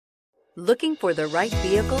Looking for the right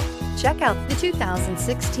vehicle? Check out the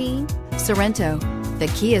 2016 Sorento. The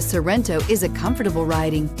Kia Sorento is a comfortable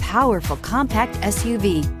riding, powerful compact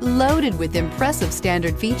SUV loaded with impressive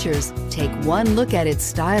standard features. Take one look at its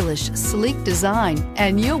stylish, sleek design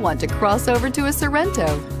and you'll want to cross over to a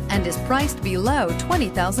Sorento, and is priced below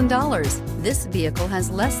 $20,000. This vehicle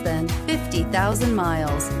has less than 50,000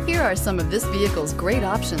 miles. Here are some of this vehicle's great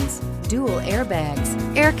options: dual airbags,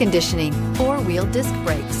 air conditioning, four-wheel disc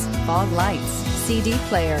brakes, fog lights, CD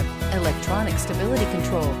player, electronic stability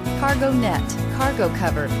control, cargo net, cargo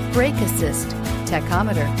cover, brake assist,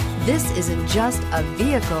 tachometer. This isn't just a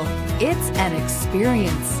vehicle, it's an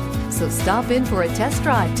experience. So stop in for a test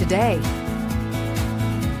drive today.